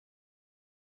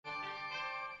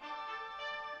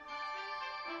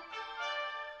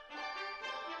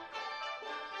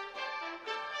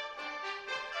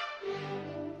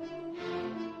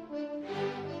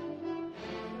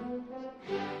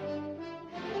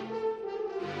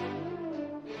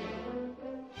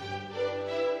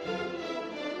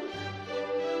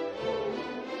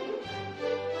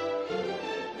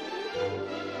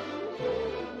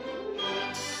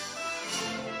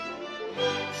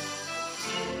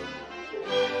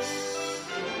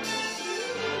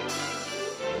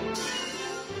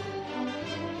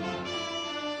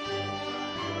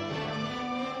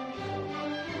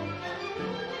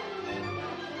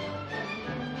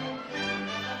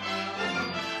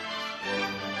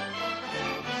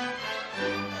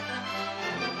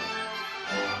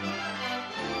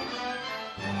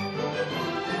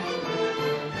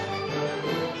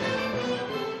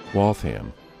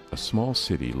Waltham, a small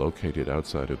city located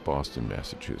outside of Boston,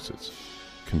 Massachusetts,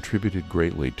 contributed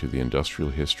greatly to the industrial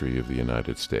history of the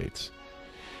United States.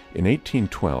 In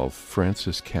 1812,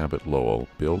 Francis Cabot Lowell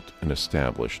built and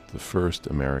established the first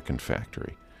American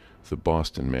factory, the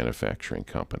Boston Manufacturing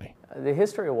Company. The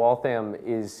history of Waltham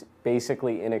is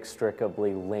basically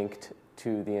inextricably linked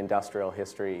to the industrial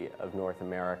history of North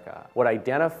America. What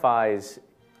identifies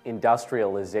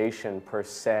industrialization per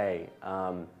se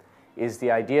is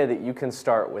the idea that you can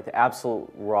start with absolute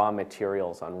raw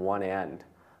materials on one end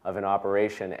of an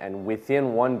operation, and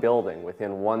within one building,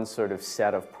 within one sort of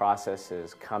set of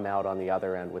processes, come out on the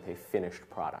other end with a finished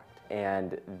product.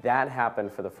 And that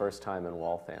happened for the first time in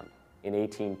Waltham. In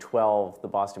 1812, the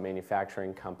Boston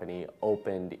Manufacturing Company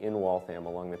opened in Waltham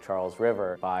along the Charles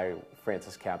River by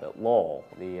Francis Cabot Lowell.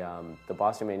 The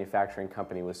Boston Manufacturing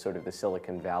Company was sort of the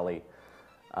Silicon Valley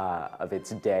of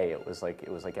its day. It was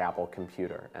like Apple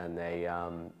Computer, and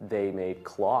they made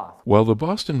cloth. While the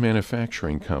Boston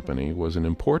Manufacturing Company was an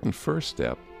important first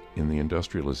step in the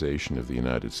industrialization of the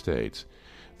United States,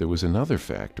 there was another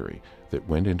factory that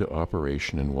went into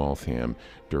operation in Waltham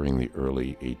during the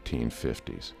early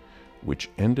 1850s, which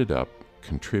ended up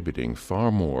contributing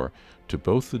far more to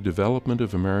both the development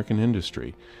of American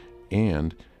industry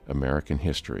and American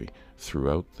history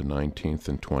throughout the 19th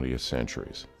and 20th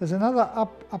centuries. There's another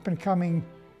up-and-coming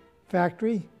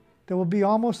factory that will be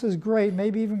almost as great,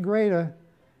 maybe even greater,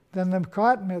 than the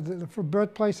cotton, the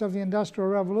birthplace of the Industrial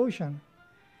Revolution,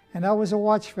 and that was a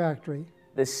watch factory.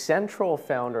 The central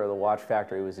founder of the watch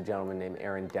factory was a gentleman named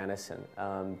Aaron Dennison.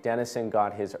 Dennison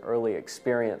got his early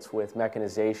experience with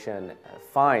mechanization,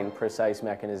 fine, precise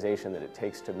mechanization that it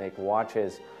takes to make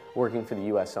watches, working for the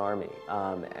U.S. Army.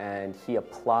 And he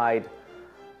applied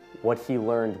what he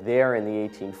learned there in the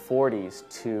 1840s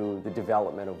to the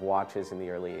development of watches in the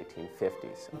early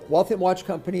 1850s. Waltham Watch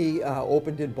Company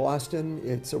opened in Boston.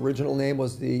 Its original name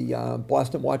was the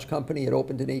Boston Watch Company. It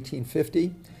opened in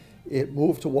 1850. It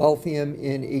moved to Waltham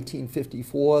in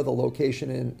 1854. The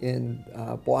location in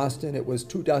Boston, it was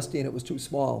too dusty and it was too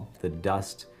small. The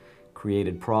dust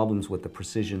created problems with the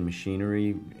precision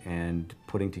machinery and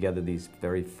putting together these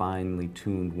very finely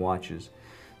tuned watches.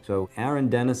 So Aaron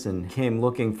Dennison came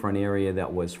looking for an area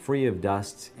that was free of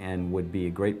dust and would be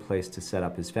a great place to set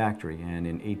up his factory. And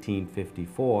in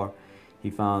 1854,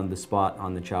 he found the spot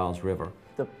on the Charles River.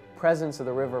 The presence of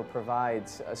the river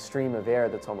provides a stream of air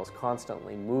that's almost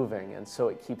constantly moving, and so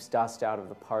it keeps dust out of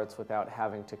the parts without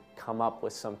having to come up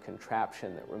with some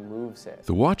contraption that removes it.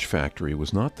 The watch factory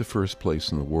was not the first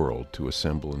place in the world to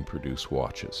assemble and produce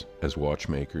watches, as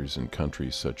watchmakers in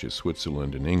countries such as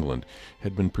Switzerland and England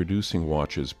had been producing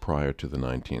watches prior to the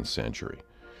 19th century.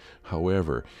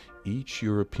 However, each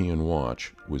European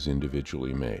watch was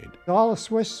individually made. All the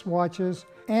Swiss watches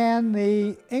and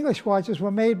the English watches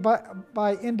were made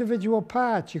by individual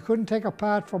parts. You couldn't take a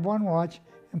part from one watch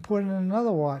and put it in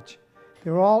another watch.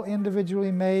 They were all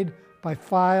individually made by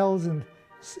files and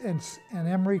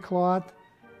emery cloth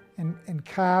and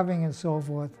carving and so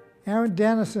forth. Aaron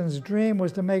Dennison's dream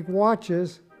was to make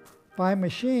watches by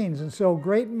machines, and so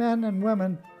great men and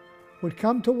women would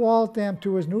come to Waltham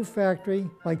to his new factory,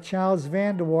 like Charles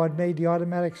Vanderward made the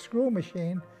automatic screw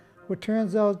machine, which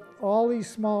turns out all these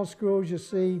small screws you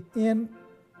see in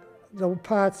the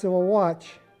parts of a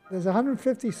watch. There's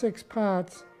 156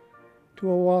 parts to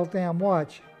a Waltham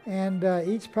watch, and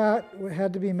each part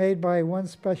had to be made by one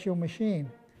special machine.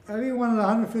 Every one of the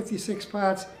 156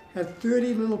 parts had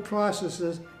 30 little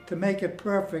processes to make it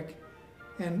perfect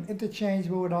and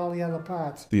interchangeable with all the other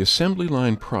parts. The assembly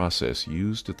line process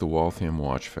used at the Waltham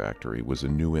Watch Factory was a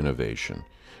new innovation,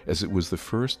 as it was the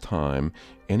first time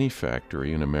any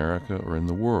factory in America or in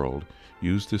the world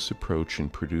used this approach in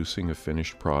producing a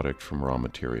finished product from raw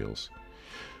materials.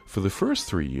 For the first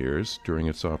 3 years during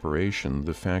its operation,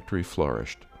 the factory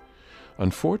flourished.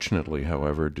 Unfortunately,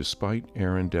 however, despite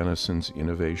Aaron Dennison's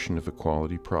innovation of a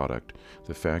quality product,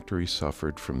 the factory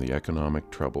suffered from the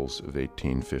economic troubles of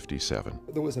 1857.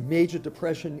 There was a major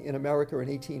depression in America in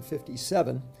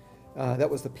 1857. That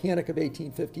was the Panic of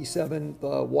 1857.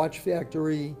 The watch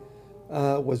factory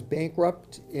was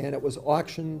bankrupt, and it was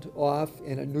auctioned off,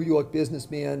 and a New York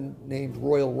businessman named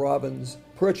Royal Robbins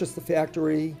purchased the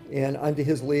factory, and under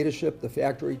his leadership, the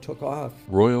factory took off.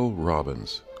 Royal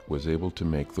Robbins was able to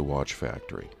make the watch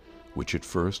factory, which at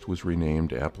first was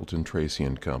renamed Appleton Tracy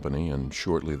and Company and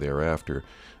shortly thereafter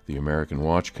the American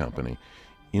Watch Company,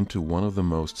 into one of the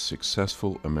most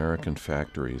successful American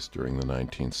factories during the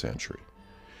 19th century.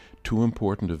 Two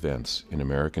important events in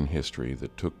American history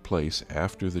that took place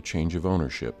after the change of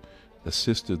ownership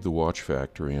assisted the watch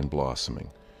factory in blossoming: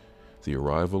 the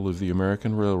arrival of the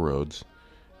American railroads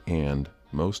and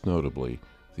most notably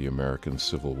the American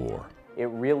Civil War. It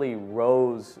really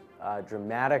rose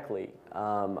dramatically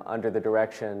under the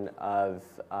direction of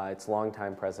its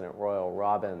longtime president, Royal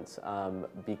Robbins,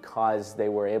 because they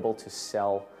were able to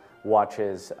sell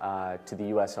watches to the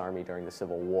U.S. Army during the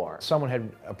Civil War. Someone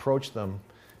had approached them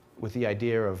with the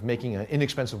idea of making an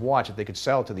inexpensive watch that they could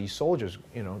sell to these soldiers,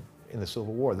 you know, in the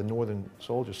Civil War, the Northern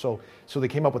soldiers. So they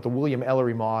came up with the William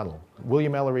Ellery model.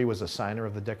 William Ellery was a signer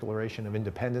of the Declaration of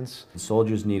Independence.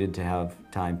 Soldiers needed to have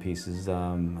timepieces.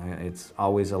 It's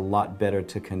always a lot better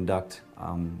to conduct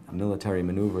military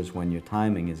maneuvers when your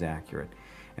timing is accurate.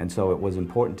 And so it was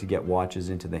important to get watches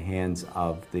into the hands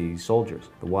of the soldiers.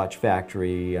 The watch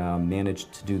factory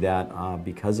managed to do that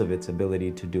because of its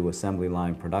ability to do assembly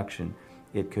line production.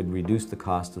 It could reduce the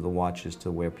cost of the watches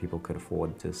to where people could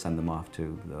afford to send them off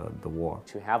to the war.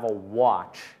 To have a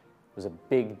watch was a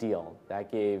big deal.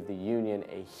 That gave the Union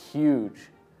a huge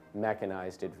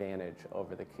mechanized advantage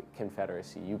over the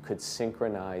Confederacy. You could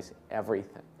synchronize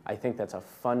everything. I think that's a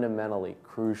fundamentally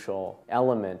crucial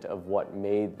element of what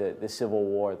made the Civil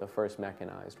War the first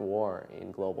mechanized war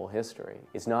in global history.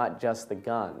 It's not just the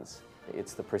guns,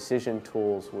 it's the precision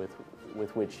tools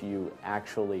with which you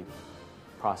actually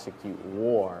prosecute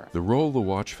war. The role the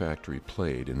watch factory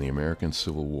played in the American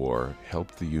Civil War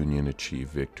helped the Union achieve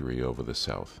victory over the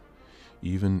South.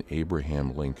 Even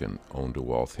Abraham Lincoln owned a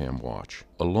Waltham watch.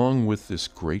 Along with this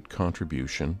great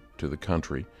contribution to the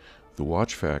country, the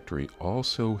watch factory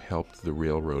also helped the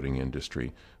railroading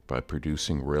industry by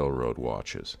producing railroad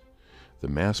watches. The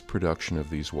mass production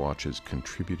of these watches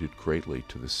contributed greatly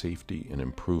to the safety and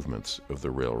improvements of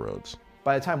the railroads.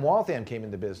 By the time Waltham came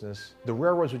into business, the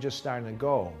railroads were just starting to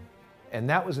go. And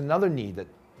that was another need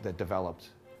that developed.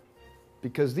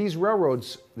 Because these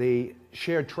railroads, they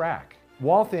shared track.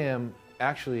 Waltham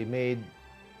actually made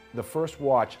the first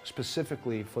watch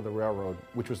specifically for the railroad,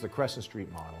 which was the Crescent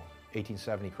Street model,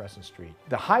 1870 Crescent Street.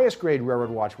 The highest grade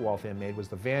railroad watch Waltham made was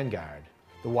the Vanguard.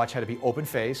 The watch had to be open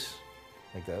face,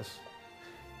 like this,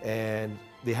 and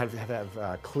they had to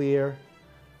have clear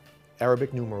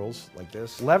Arabic numerals, like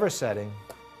this. Lever setting,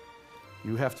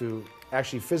 you have to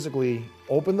actually physically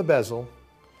open the bezel,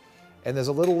 and there's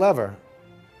a little lever.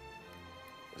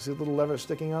 See the little lever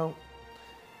sticking out?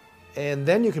 And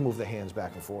then you can move the hands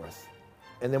back and forth.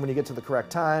 And then when you get to the correct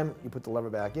time, you put the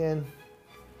lever back in.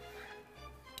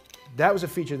 That was a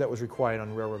feature that was required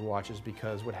on railroad watches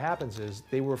because what happens is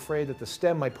they were afraid that the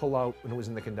stem might pull out when it was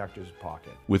in the conductor's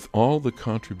pocket. With all the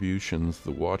contributions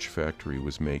the watch factory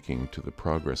was making to the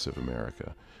progress of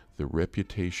America, the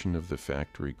reputation of the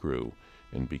factory grew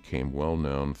and became well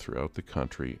known throughout the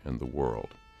country and the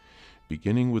world.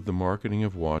 Beginning with the marketing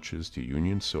of watches to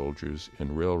Union soldiers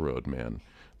and railroad men,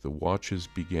 the watches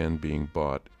began being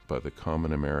bought by the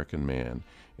common American man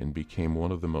and became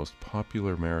one of the most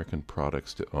popular American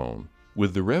products to own.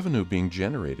 With the revenue being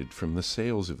generated from the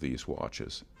sales of these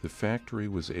watches, the factory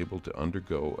was able to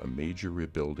undergo a major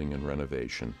rebuilding and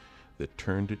renovation that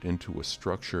turned it into a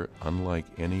structure unlike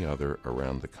any other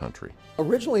around the country.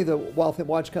 Originally, the Waltham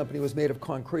Watch Company was made of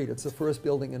concrete. It's the first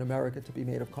building in America to be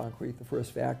made of concrete, the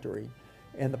first factory.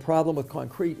 And the problem with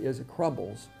concrete is it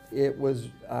crumbles. It was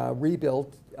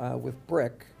rebuilt with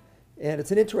brick. And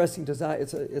it's an interesting design.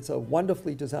 It's a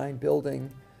wonderfully designed building,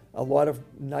 a lot of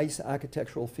nice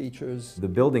architectural features. The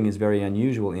building is very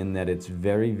unusual in that it's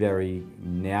very, very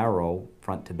narrow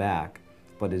front to back,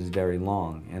 but is very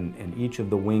long. And each of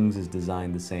the wings is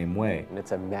designed the same way. And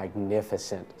it's a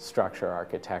magnificent structure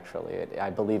architecturally.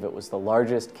 I believe it was the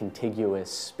largest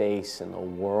contiguous space in the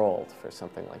world for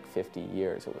something like 50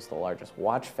 years. It was the largest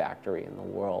watch factory in the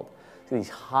world. So these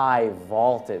high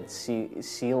vaulted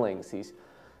ceilings, these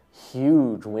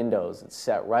huge windows that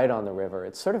set right on the river.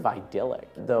 It's sort of idyllic.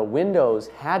 The windows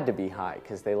had to be high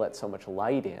because they let so much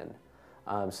light in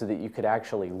so that you could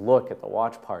actually look at the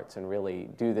watch parts and really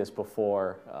do this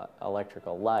before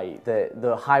electrical light.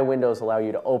 The high windows allow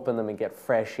you to open them and get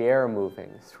fresh air moving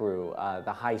through.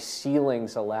 The high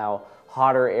ceilings allow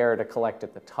hotter air to collect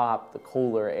at the top, the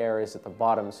cooler air is at the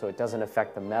bottom, so it doesn't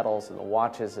affect the metals and the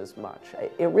watches as much.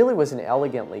 It really was an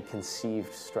elegantly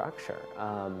conceived structure.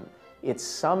 It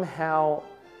somehow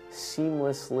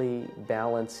seamlessly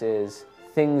balances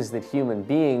things that human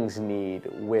beings need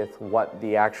with what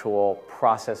the actual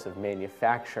process of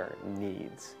manufacture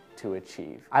needs to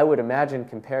achieve. I would imagine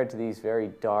compared to these very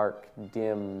dark,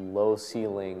 dim,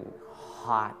 low-ceiling,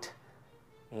 hot,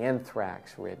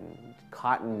 anthrax-ridden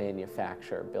cotton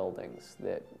manufacture buildings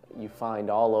that you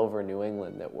find all over New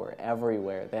England that were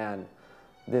everywhere then,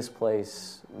 this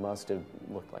place must have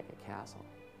looked like a castle.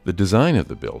 The design of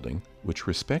the building, which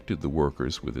respected the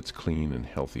workers with its clean and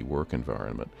healthy work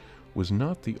environment, was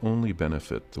not the only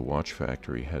benefit the watch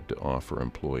factory had to offer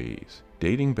employees.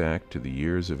 Dating back to the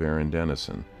years of Aaron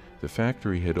Dennison, the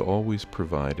factory had always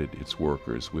provided its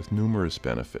workers with numerous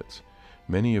benefits,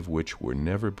 many of which were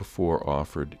never before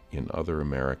offered in other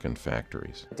American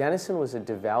factories. Dennison was a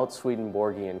devout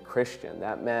Swedenborgian Christian.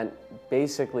 That meant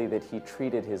basically that he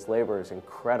treated his laborers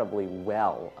incredibly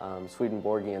well.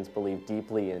 Swedenborgians believed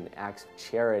deeply in acts of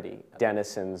charity.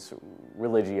 Dennison's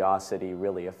religiosity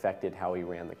really affected how he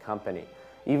ran the company.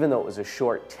 Even though it was a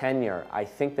short tenure, I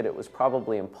think that it was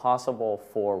probably impossible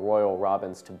for Royal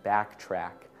Robbins to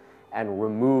backtrack and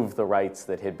remove the rights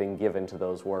that had been given to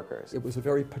those workers. It was a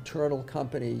very paternal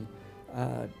company.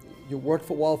 You worked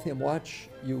for Waltham Watch,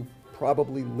 you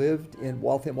probably lived in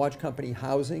Waltham Watch Company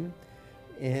housing,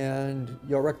 and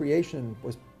your recreation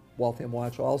was Waltham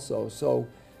Watch also. So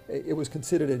it was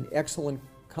considered an excellent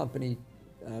company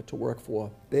to work for.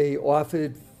 They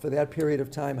offered, for that period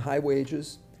of time, high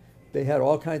wages. They had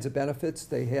all kinds of benefits.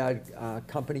 They had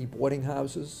company boarding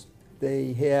houses.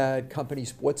 They had company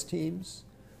sports teams,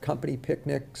 company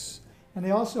picnics. And they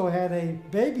also had a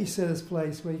babysitter's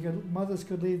place where mothers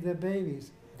could leave their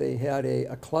babies. They had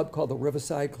a club called the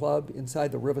Riverside Club.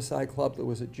 Inside the Riverside Club there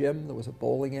was a gym, there was a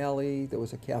bowling alley, there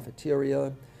was a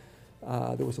cafeteria,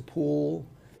 there was a pool.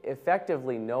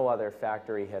 Effectively, no other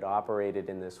factory had operated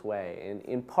in this way. And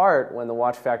in part, when the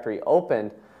watch factory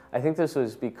opened, I think this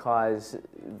was because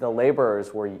the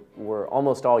laborers were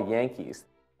almost all Yankees.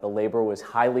 The labor was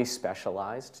highly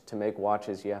specialized. To make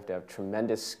watches, you have to have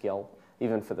tremendous skill,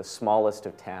 even for the smallest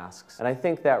of tasks. And I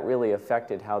think that really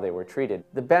affected how they were treated.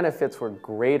 The benefits were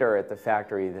greater at the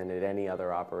factory than at any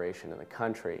other operation in the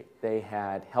country. They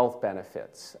had health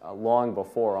benefits long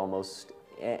before almost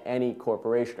any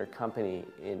corporation or company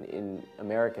in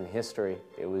American history.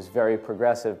 It was very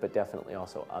progressive, but definitely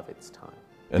also of its time.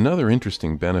 Another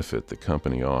interesting benefit the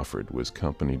company offered was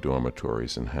company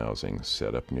dormitories and housing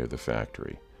set up near the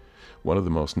factory. One of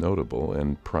the most notable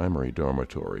and primary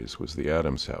dormitories was the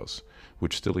Adams House,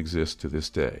 which still exists to this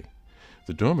day.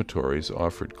 The dormitories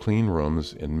offered clean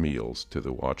rooms and meals to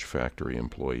the watch factory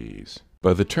employees.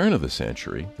 By the turn of the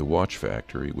century, the watch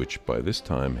factory, which by this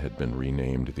time had been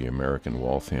renamed the American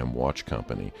Waltham Watch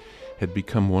Company, had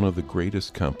become one of the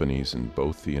greatest companies in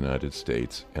both the United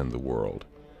States and the world.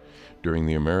 During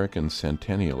the American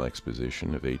Centennial Exposition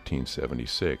of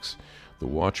 1876, the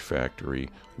watch factory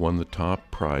won the top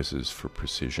prizes for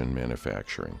precision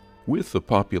manufacturing. With the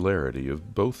popularity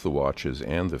of both the watches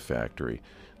and the factory,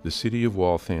 the city of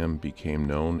Waltham became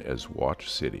known as Watch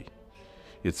City.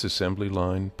 Its assembly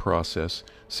line process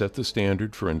set the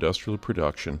standard for industrial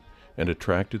production and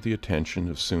attracted the attention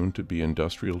of soon-to-be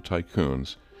industrial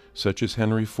tycoons such as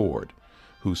Henry Ford,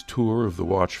 whose tour of the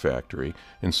watch factory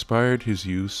inspired his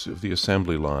use of the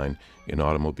assembly line in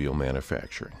automobile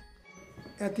manufacturing.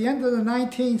 At the end of the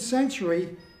 19th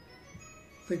century,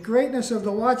 the greatness of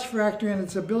the watch factory and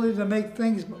its ability to make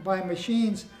things by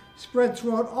machines spread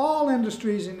throughout all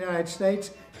industries in the United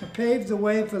States and paved the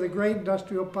way for the great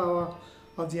industrial power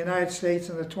of the United States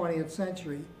in the 20th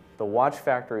century. The watch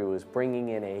factory was bringing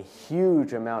in a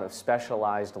huge amount of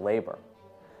specialized labor,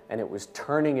 and it was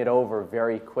turning it over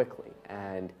very quickly.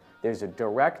 And there's a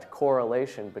direct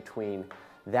correlation between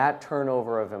that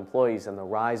turnover of employees and the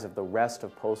rise of the rest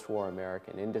of post-war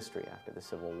American industry after the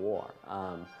Civil War.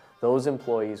 Those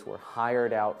employees were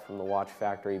hired out from the watch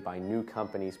factory by new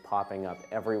companies popping up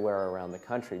everywhere around the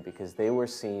country because they were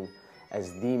seen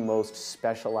as the most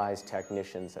specialized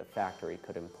technicians a factory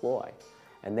could employ.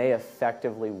 And they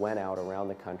effectively went out around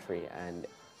the country and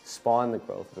spawned the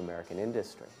growth of American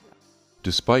industry.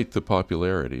 Despite the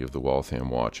popularity of the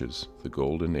Waltham watches, the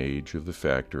golden age of the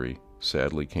factory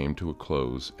sadly came to a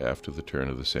close after the turn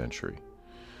of the century.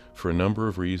 For a number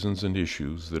of reasons and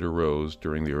issues that arose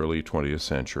during the early 20th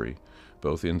century,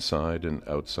 both inside and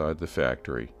outside the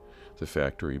factory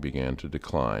began to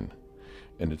decline,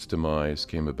 and its demise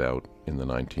came about in the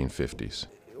 1950s.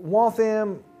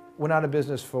 Waltham went out of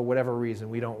business for whatever reason,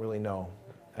 we don't really know.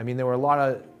 I mean, there were a lot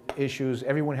of issues,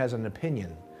 everyone has an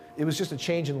opinion. It was just a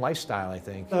change in lifestyle, I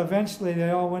think. Eventually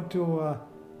they all went to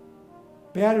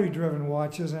battery-driven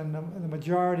watches, and the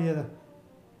majority of the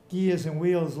gears and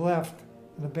wheels left,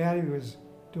 and the battery was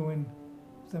doing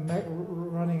the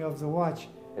running of the watch.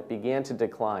 It began to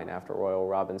decline after Royal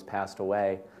Robbins passed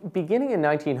away. Beginning in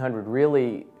 1900,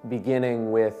 really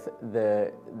beginning with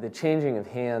the changing of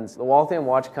hands, the Waltham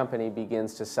Watch Company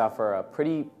begins to suffer a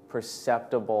pretty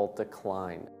perceptible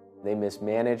decline. They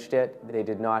mismanaged it. They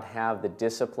did not have the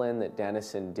discipline that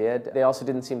Dennison did. They also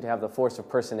didn't seem to have the force of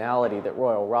personality that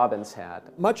Royal Robbins had.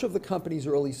 Much of the company's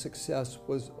early success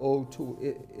was owed to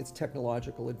its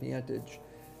technological advantage.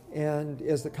 And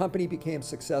as the company became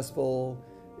successful,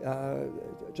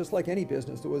 just like any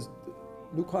business, there was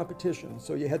new competition.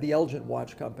 So you had the Elgin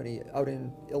Watch Company out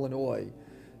in Illinois.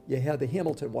 You had the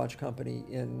Hamilton Watch Company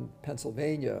in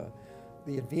Pennsylvania.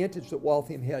 The advantage that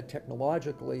Waltham had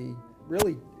technologically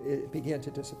really it began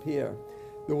to disappear.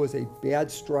 There was a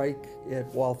bad strike at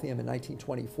Waltham in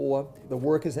 1924. The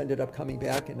workers ended up coming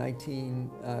back in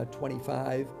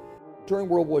 1925. During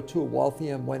World War II,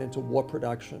 Waltham went into war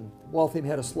production. Waltham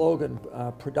had a slogan,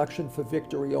 production for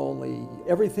victory only.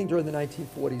 Everything during the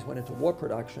 1940s went into war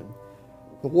production.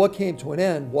 The war came to an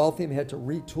end. Waltham had to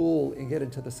retool and get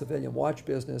into the civilian watch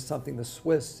business, something the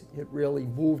Swiss had really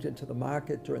moved into the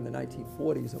market during the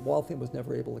 1940s, and Waltham was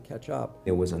never able to catch up.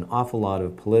 There was an awful lot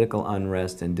of political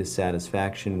unrest and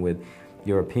dissatisfaction with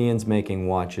Europeans making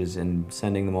watches and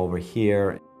sending them over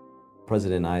here.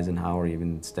 President Eisenhower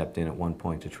even stepped in at one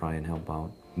point to try and help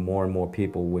out. More and more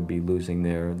people would be losing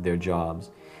their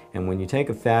jobs. And when you take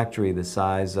a factory the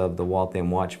size of the Waltham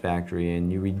Watch Factory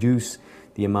and you reduce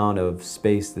the amount of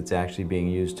space that's actually being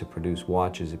used to produce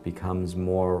watches, it becomes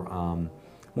more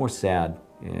sad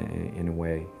in a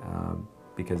way,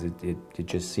 because it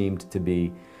just seemed to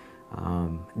be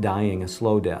dying a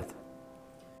slow death.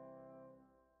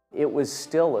 It was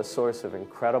still a source of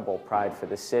incredible pride for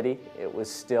the city. It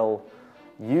was still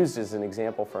used as an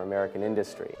example for American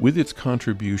industry. With its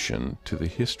contribution to the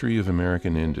history of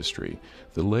American industry,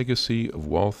 the legacy of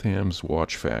Waltham's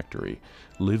Watch Factory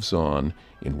lives on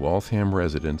in Waltham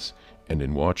residents and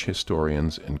in watch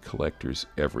historians and collectors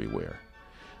everywhere.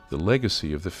 The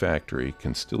legacy of the factory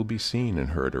can still be seen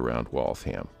and heard around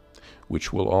Waltham,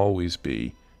 which will always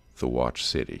be the Watch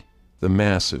City. The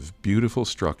massive, beautiful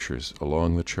structures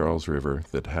along the Charles River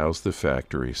that house the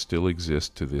factory still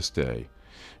exist to this day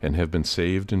and have been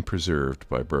saved and preserved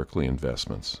by Berkeley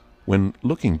Investments. When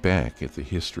looking back at the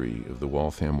history of the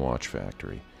Waltham Watch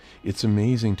Factory, it's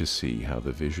amazing to see how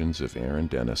the visions of Aaron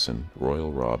Dennison,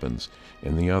 Royal Robbins,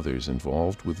 and the others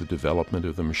involved with the development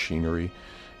of the machinery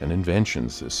and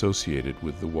inventions associated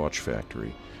with the watch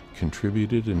factory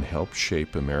contributed and helped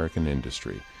shape American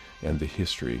industry and the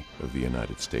history of the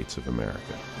United States of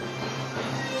America.